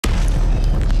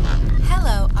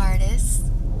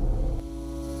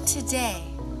Today,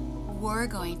 we're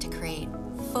going to create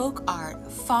folk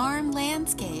art farm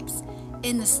landscapes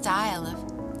in the style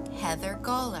of Heather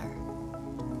Goller,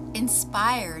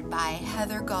 inspired by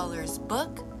Heather Goller's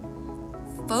book,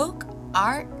 Folk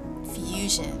Art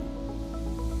Fusion.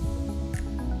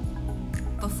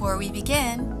 Before we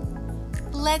begin,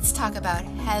 let's talk about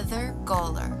Heather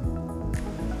Goller.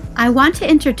 I want to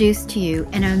introduce to you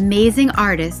an amazing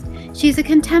artist. She's a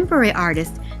contemporary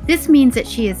artist. This means that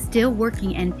she is still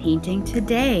working and painting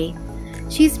today.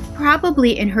 She's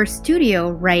probably in her studio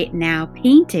right now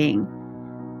painting.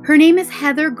 Her name is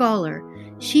Heather Goller.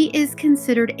 She is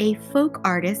considered a folk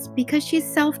artist because she's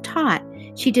self-taught.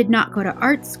 She did not go to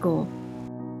art school.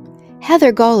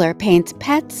 Heather Goller paints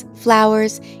pets,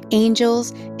 flowers,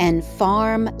 angels, and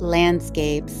farm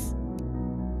landscapes.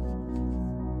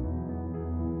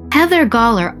 Heather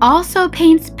Goller also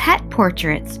paints pet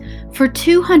portraits. For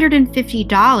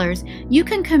 $250, you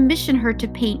can commission her to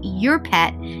paint your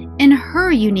pet in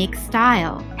her unique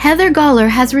style. Heather Goller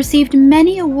has received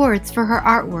many awards for her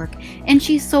artwork, and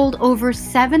she sold over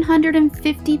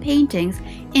 750 paintings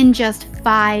in just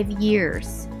 5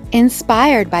 years.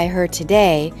 Inspired by her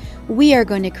today, we are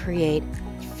going to create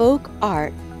folk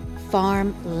art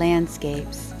farm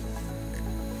landscapes.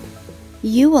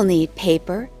 You will need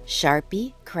paper,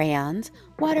 Sharpie, crayons,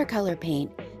 watercolor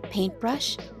paint,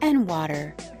 paintbrush, and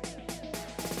water.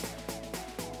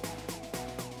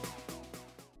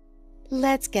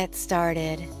 Let's get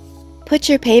started. Put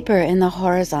your paper in the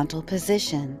horizontal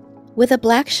position. With a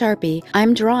black Sharpie,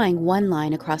 I'm drawing one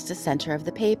line across the center of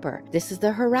the paper. This is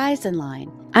the horizon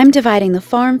line. I'm dividing the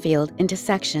farm field into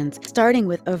sections, starting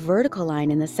with a vertical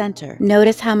line in the center.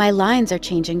 Notice how my lines are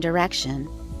changing direction.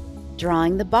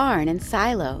 Drawing the barn and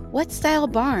silo. What style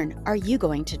barn are you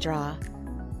going to draw?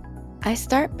 I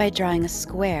start by drawing a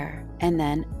square and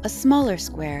then a smaller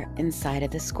square inside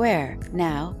of the square.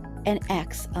 Now, an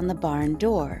X on the barn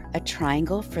door, a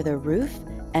triangle for the roof,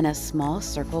 and a small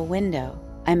circle window.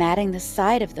 I'm adding the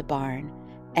side of the barn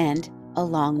and a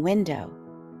long window.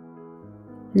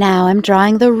 Now I'm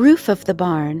drawing the roof of the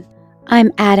barn.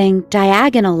 I'm adding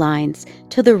diagonal lines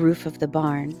to the roof of the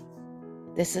barn.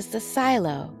 This is the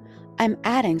silo. I'm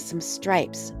adding some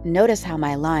stripes. Notice how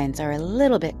my lines are a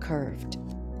little bit curved.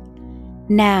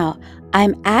 Now,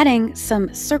 I'm adding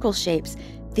some circle shapes.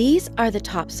 These are the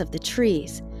tops of the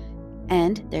trees.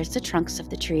 And there's the trunks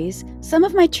of the trees. Some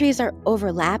of my trees are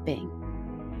overlapping.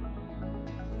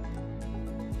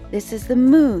 This is the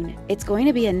moon. It's going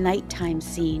to be a nighttime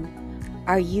scene.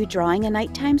 Are you drawing a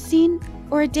nighttime scene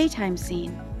or a daytime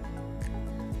scene?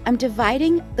 I'm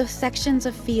dividing the sections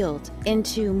of field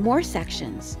into more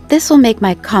sections. This will make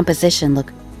my composition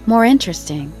look more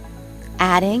interesting.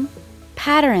 Adding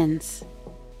patterns.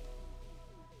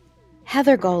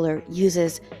 Heather Goller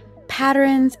uses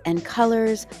patterns and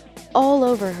colors all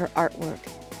over her artwork.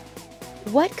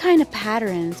 What kind of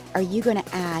patterns are you going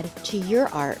to add to your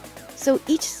art? So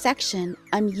each section,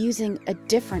 I'm using a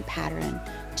different pattern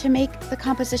to make the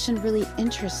composition really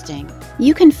interesting.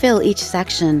 You can fill each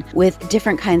section with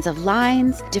different kinds of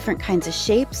lines, different kinds of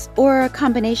shapes, or a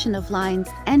combination of lines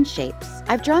and shapes.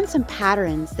 I've drawn some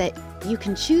patterns that you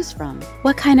can choose from.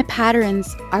 What kind of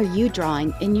patterns are you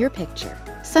drawing in your picture?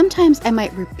 Sometimes I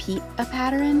might repeat a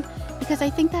pattern because I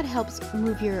think that helps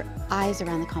move your eyes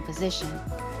around the composition.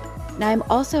 Now I'm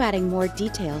also adding more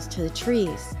details to the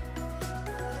trees.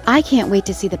 I can't wait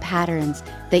to see the patterns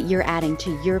that you're adding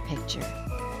to your picture.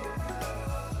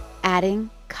 Adding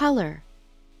color.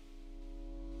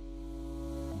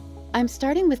 I'm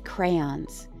starting with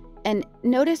crayons. And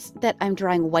notice that I'm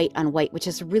drawing white on white, which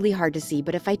is really hard to see,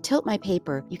 but if I tilt my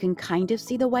paper, you can kind of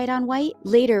see the white on white.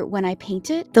 Later, when I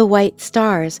paint it, the white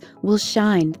stars will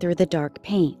shine through the dark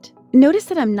paint. Notice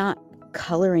that I'm not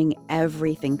coloring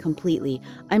everything completely.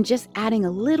 I'm just adding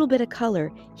a little bit of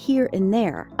color here and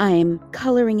there. I'm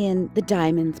coloring in the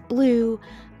diamonds blue,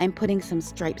 I'm putting some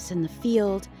stripes in the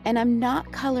field, and I'm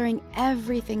not coloring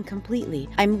everything completely.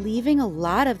 I'm leaving a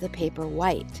lot of the paper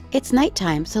white. It's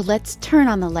nighttime, so let's turn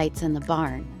on the lights in the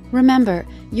barn. Remember,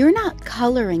 you're not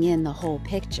coloring in the whole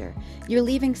picture. You're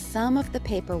leaving some of the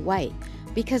paper white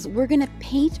because we're going to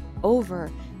paint over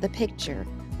the picture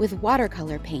with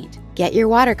watercolor paint. Get your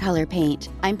watercolor paint.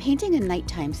 I'm painting a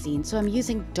nighttime scene, so I'm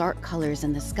using dark colors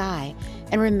in the sky.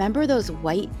 And remember those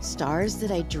white stars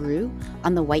that I drew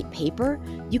on the white paper?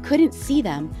 You couldn't see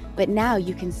them, but now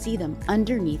you can see them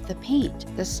underneath the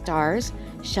paint. The stars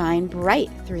shine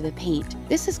bright through the paint.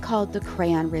 This is called the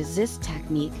crayon resist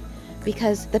technique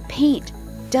because the paint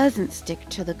doesn't stick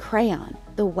to the crayon.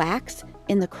 The wax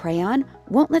in the crayon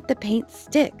won't let the paint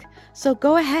stick. So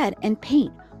go ahead and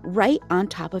paint right on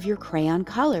top of your crayon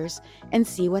colors and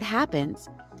see what happens.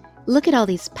 Look at all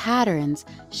these patterns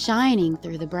shining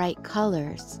through the bright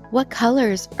colors. What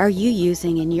colors are you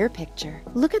using in your picture?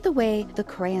 Look at the way the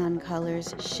crayon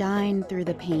colors shine through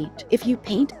the paint. If you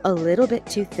paint a little bit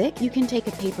too thick, you can take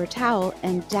a paper towel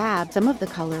and dab some of the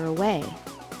color away.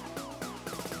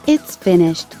 It's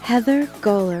finished. Heather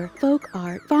Goller Folk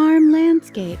Art Farm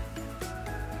Landscape.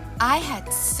 I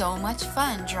had so much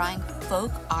fun drawing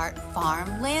folk art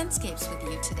farm landscapes with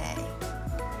you today.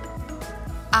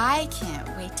 I can't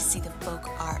wait to see the folk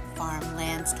art farm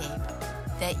landscape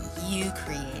that you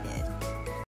created.